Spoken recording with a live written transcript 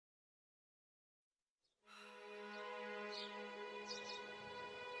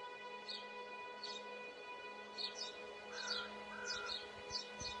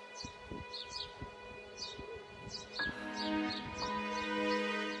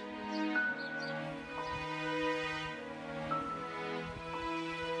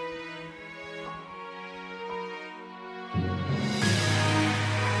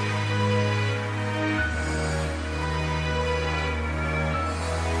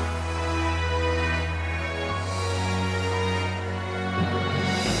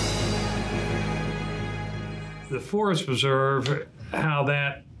the Forest Preserve, how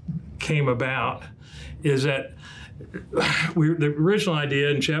that came about is that the original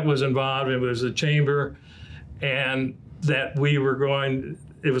idea, and Chet was involved, it was the chamber, and that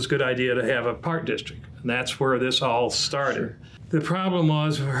it was a good idea to have a park district. And that's where this all started. Sure. The problem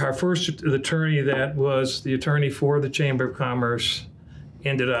was our first attorney, that was the attorney for the Chamber of Commerce,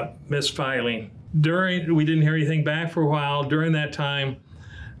 ended up misfiling. We didn't hear anything back for a while. During that time,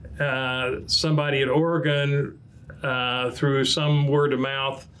 somebody at Oregon, through some word of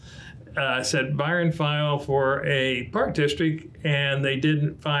mouth, said Byron filed for a park district, and they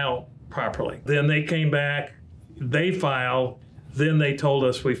didn't file properly. Then they came back, they filed, then they told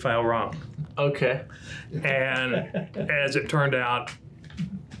us we filed wrong. Okay. And as it turned out,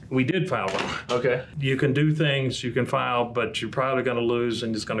 we did file wrong. Okay. You can do things, you can file, but you're probably going to lose,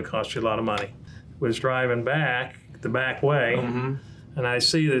 and it's going to cost you a lot of money. Was driving back the back way, and I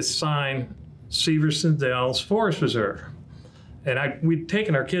see this sign, Severson Dells Forest Preserve. And we'd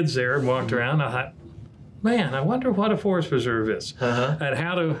taken our kids there and walked around. I thought, man, I wonder what a forest preserve is. And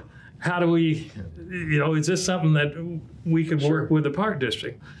how do we, is this something that we could work with the park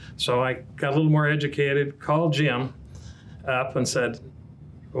district? So I got a little more educated, called Jim up and said,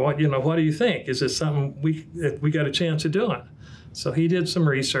 what do you think? Is this something we got a chance of doing? So he did some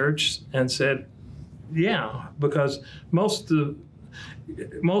research and said, yeah, because most of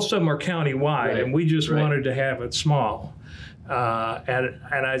them are county-wide, and we just wanted to have it small. And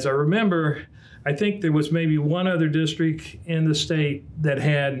as I remember, I think there was maybe one other district in the state that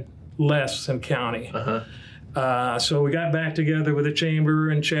had less than county. So we got back together with the chamber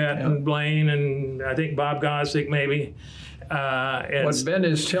and Chet and Blaine and I think Bob Gosdick maybe. What Ben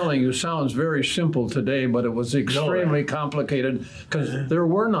is telling you sounds very simple today, but it was extremely complicated because there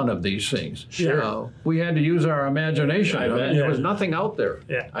were none of these things. Sure. We had to use our imagination. There was nothing out there.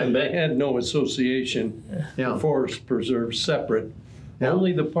 And they had no association for Forest Preserve separate.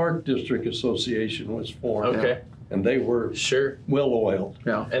 Only the Park District Association was formed. Okay. And they were well-oiled.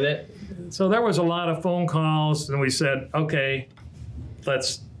 And so there was a lot of phone calls, and we said, okay,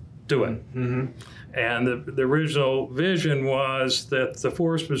 let's do it. And the original vision was that the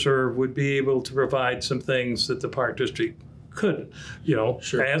Forest Preserve would be able to provide some things that the Park District couldn't,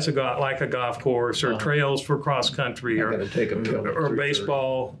 as like a golf course or trails for cross country or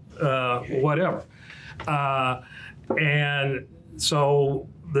baseball, whatever. And so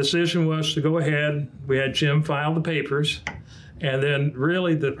the decision was to go ahead. We had Jim file the papers. And then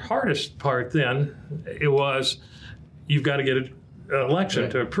really the hardest part then, it was you've got to get an election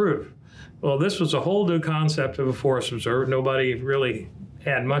to approve. Well, this was a whole new concept of a forest preserve. Nobody really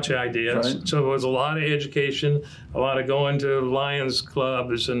had much idea. So it was a lot of education, a lot of going to Lions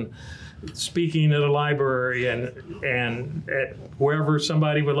clubs and speaking at a library and at wherever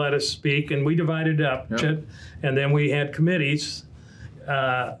somebody would let us speak. And we divided it up. And then we had committees.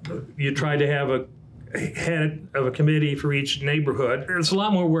 You tried to have a head of a committee for each neighborhood. It's a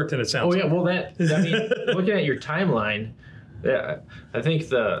lot more work than it sounds like. Well, looking at your timeline, I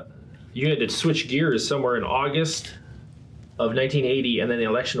think you had to switch gears somewhere in August of 1980, and then the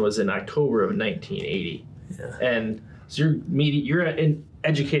election was in October of 1980. And so you're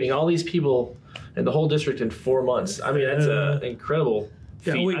educating all these people in the whole district in 4 months. I mean, that's an incredible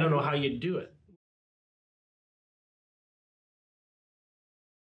feat. I don't know how you'd do it.